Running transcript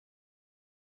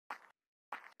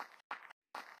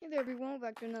Hey there everyone,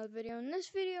 back to another video. In this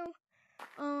video,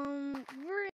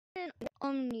 we're in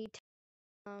Omny.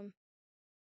 Uh,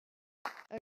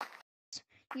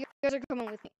 you guys are coming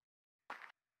with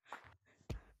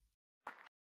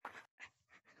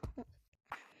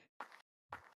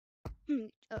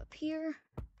me. Up here.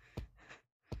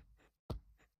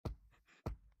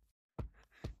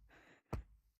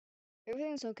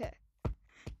 Everything's okay.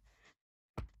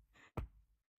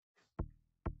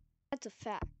 That's a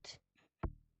fact.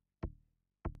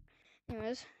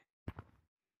 Anyways.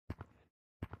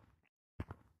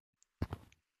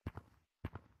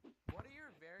 What are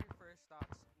your very first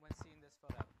thoughts when seeing this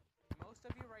photo? Most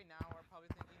of you right now are probably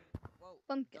thinking, well,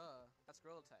 Pumpkin. that's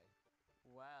Gorilla Tag.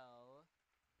 Well,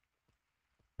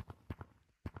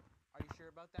 are you sure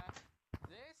about that?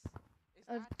 This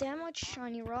is Damn much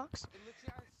shiny rocks. It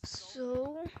literally has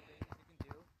so many things you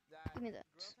can do that give me that.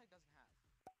 Gorilla Tag doesn't have.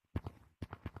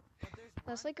 But there's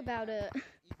that's one like thing about that it. makes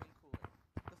it even cooler.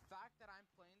 The fact that I'm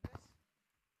playing this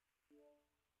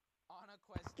on a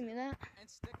quest. Give me that. And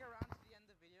stick around to the end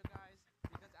of the video, guys,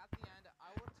 because at the end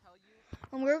I will tell you.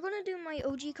 And we're gonna do my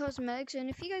OG cosmetics, and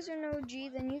if you guys are an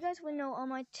OG, then you guys would know on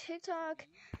my TikTok,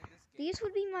 these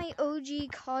would be my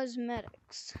OG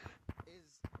cosmetics.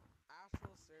 Is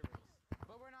actual servers,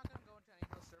 but we're not gonna go into any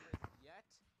of those servers yet.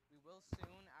 We will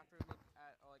soon after we look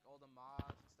at like all the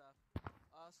mods and stuff.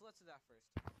 So let's do that first.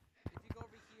 If you go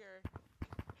over here,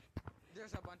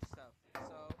 there's a bunch of stuff.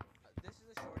 So this is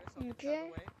the shortest. So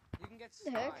Okay. the way. You can get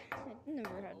The heck? slides. I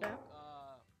never had that.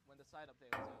 When the side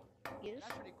update was out. Yes.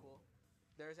 That's pretty cool.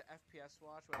 There's an FPS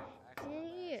watch where I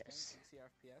actually yes. you can see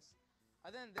FPS.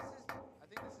 And then this is, I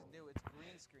think this is new. It's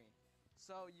green screen.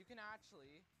 So you can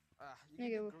actually, you can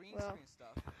do green screen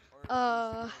stuff. Or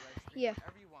red screen, yeah.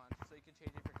 whatever you want. So you can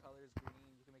change it for colors,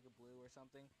 green. You can make it blue or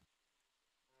something.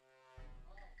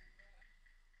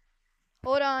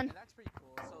 Hold on. And that's pretty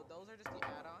cool. So those are just the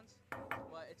add-ons,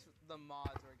 but it's the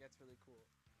mods where it gets really cool.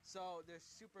 So there's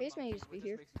super monkeys, which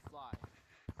just makes you fly.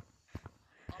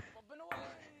 Up and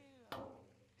away.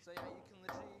 So yeah, you can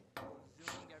literally go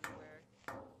zooming everywhere.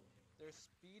 There's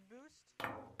speed boost.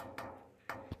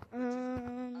 Which is,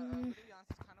 to be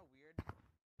honest, it's kind of weird.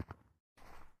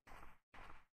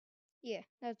 Yeah,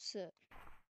 that's it.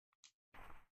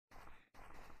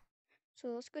 So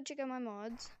let's go check out my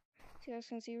mods. So you guys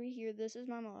can see right here, this is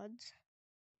my mods.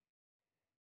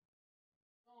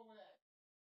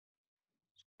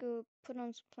 Let's go put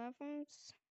on some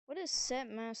platforms. What is set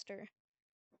master?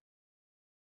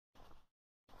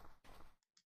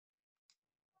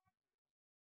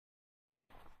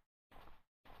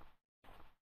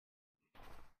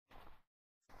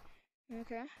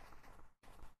 Okay.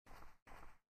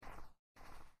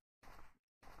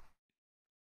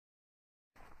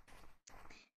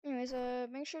 Anyways,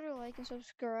 make sure to like and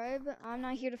subscribe. I'm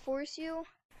not here to force you,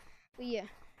 but yeah.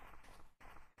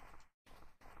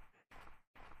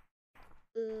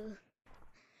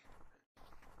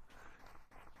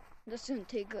 This didn't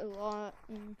take a lot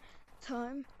of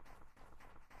time.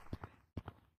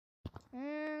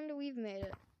 And we've made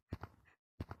it.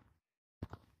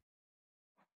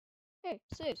 Hey,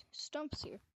 Sid, Stump's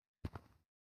here.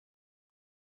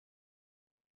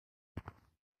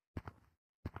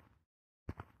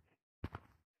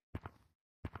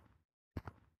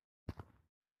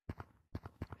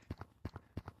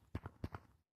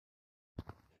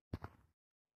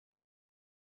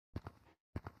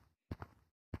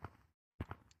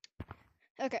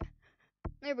 Okay,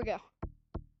 there we go.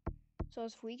 So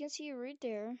as we can see right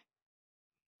there,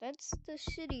 that's the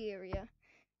city area.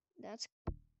 That's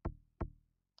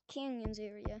canyons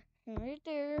area. And right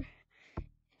there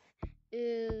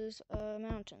is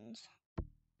mountains.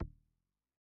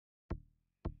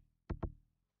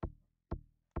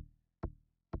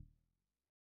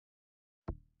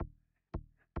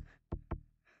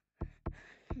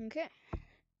 Okay.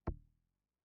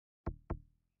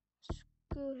 Let's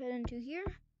go ahead into here.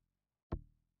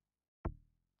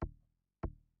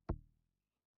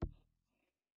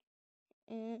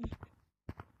 And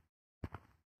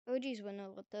OGs would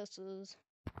know what this is.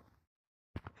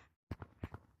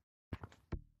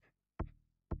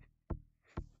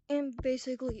 And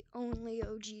basically only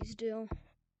OGs do.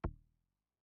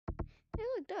 Hey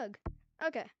look, Doug.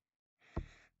 Okay.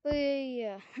 But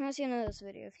yeah, that's the end of this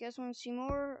video. If you guys want to see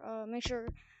more, make sure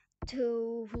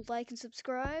to like and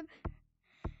subscribe.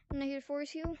 I'm not here to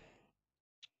force you.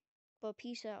 But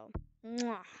peace out.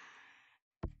 Mwah.